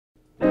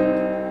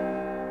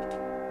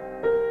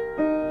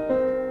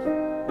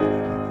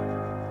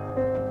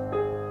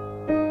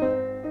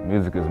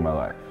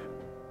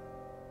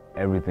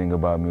everything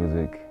about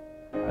music.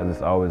 I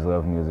just always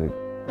loved music.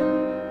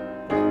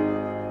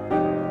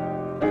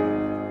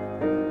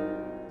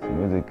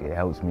 Music, it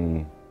helps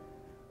me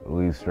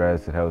relieve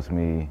stress, it helps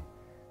me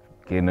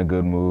get in a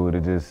good mood.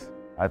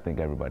 I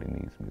think everybody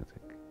needs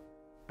music.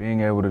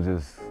 Being able to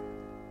just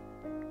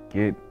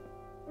get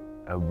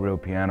a real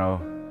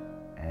piano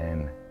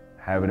and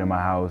have it in my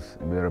house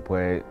and be able to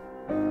play it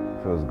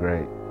feels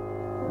great.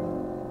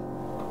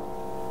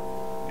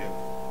 Yeah,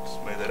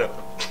 just made that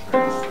up.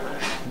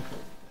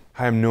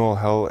 Hi, I'm Newell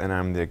Hill, and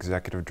I'm the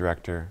Executive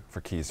Director for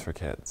Keys for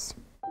Kids.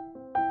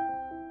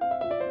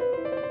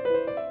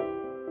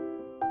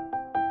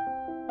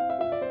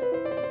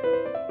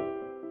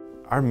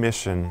 Our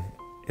mission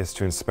is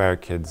to inspire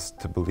kids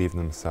to believe in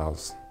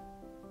themselves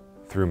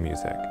through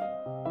music.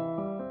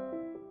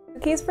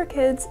 Keys for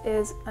Kids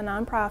is a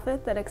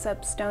nonprofit that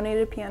accepts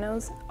donated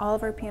pianos. All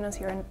of our pianos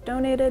here are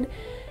donated,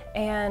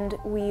 and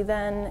we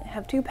then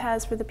have two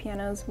paths for the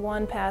pianos.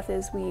 One path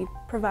is we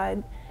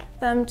provide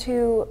them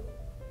to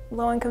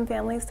low-income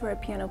families through our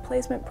piano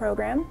placement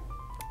program,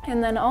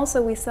 and then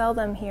also we sell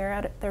them here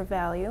at their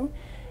value,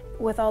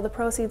 with all the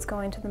proceeds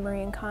going to the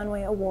Maureen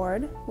Conway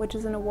Award, which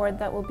is an award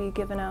that will be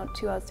given out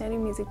to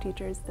outstanding music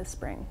teachers this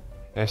spring.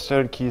 I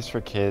started Keys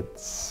for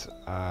Kids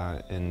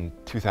in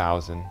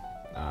 2000.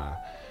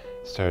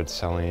 Started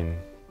selling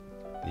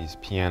these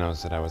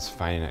pianos that I was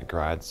finding at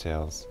garage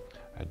sales.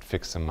 I'd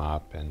fix them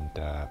up and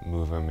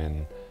move them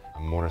in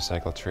a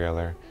motorcycle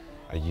trailer.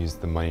 I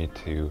used the money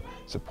to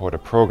support a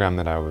program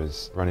that I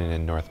was running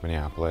in North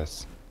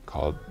Minneapolis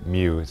called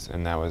Muse,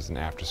 and that was an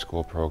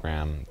after-school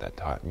program that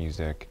taught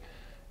music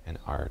and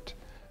art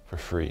for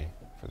free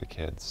for the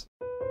kids.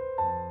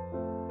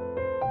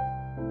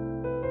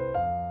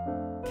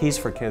 Keys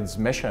for Kids'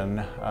 mission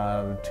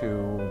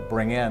to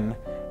bring in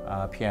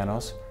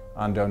pianos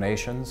on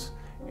donations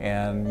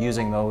and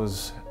using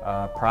those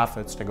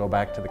profits to go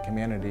back to the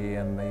community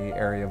in the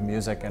area of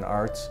music and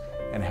arts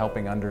and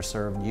helping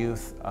underserved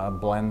youth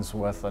blends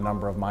with a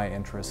number of my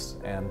interests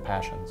and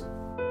passions.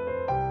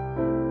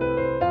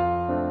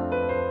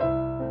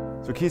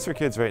 So Keys for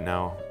Kids right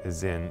now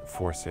is in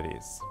 4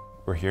 cities.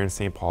 We're here in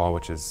St. Paul,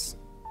 which is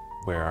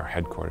where our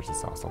headquarters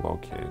is also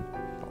located.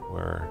 But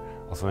we're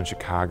also in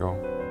Chicago,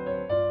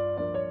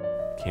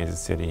 Kansas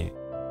City,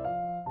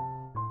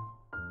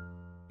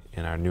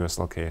 and our newest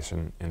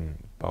location in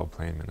Belle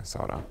Plaine,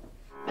 Minnesota.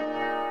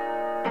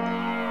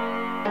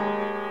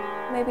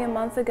 Maybe a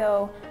month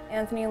ago,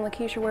 Anthony and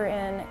Lakeisha were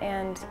in,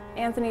 and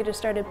Anthony just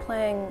started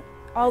playing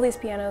all these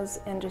pianos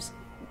and just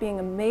being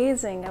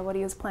amazing at what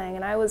he was playing,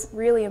 and I was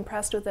really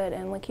impressed with it.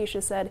 And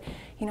Lakeisha said,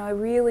 you know, I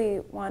really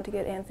want to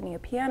get Anthony a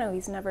piano.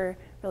 He's never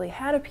really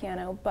had a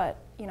piano, but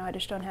you know, I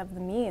just don't have the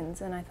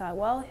means. And I thought,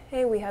 well,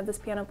 hey, we have this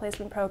piano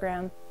placement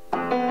program.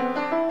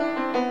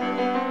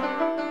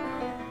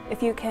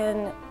 If you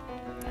can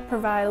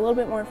provide a little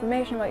bit more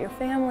information about your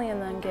family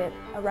and then get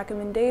a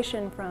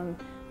recommendation from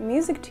the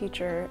music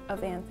teacher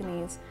of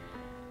Anthony's,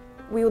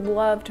 we would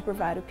love to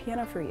provide a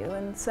piano for you.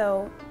 And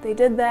so they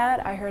did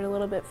that. I heard a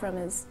little bit from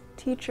his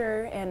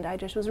teacher, and I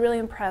just was really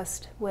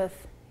impressed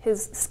with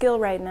his skill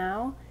right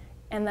now,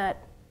 and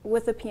that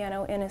with the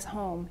piano in his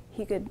home,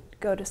 he could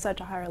go to such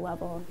a higher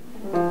level.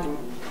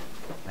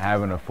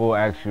 Having a full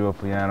actual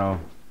piano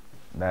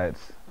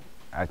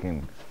I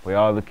can play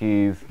all the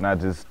keys, not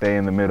just stay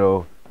in the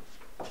middle.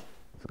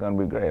 It's gonna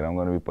be great. I'm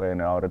gonna be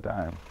playing it all the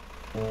time.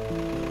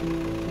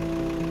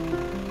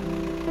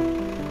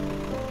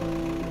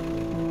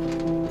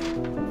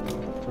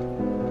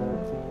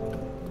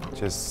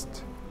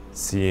 Just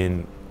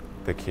seeing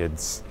the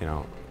kids, you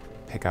know,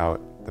 pick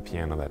out the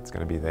piano that's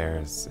going to be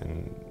theirs,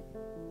 and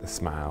the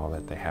smile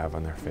that they have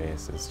on their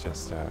face is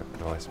just a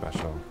really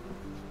special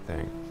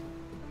thing.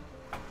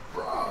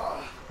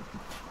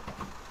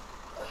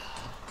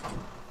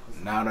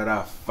 Now that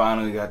I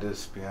finally got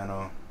this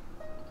piano,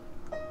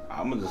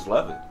 I'ma just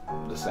love it.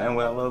 The same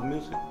way I love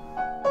music.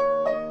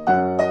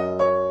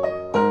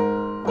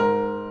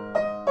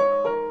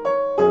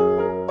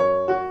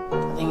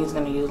 I think he's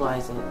gonna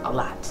utilize it a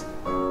lot.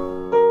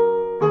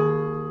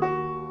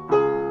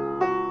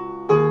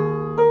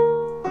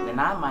 And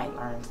I might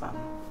learn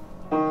something.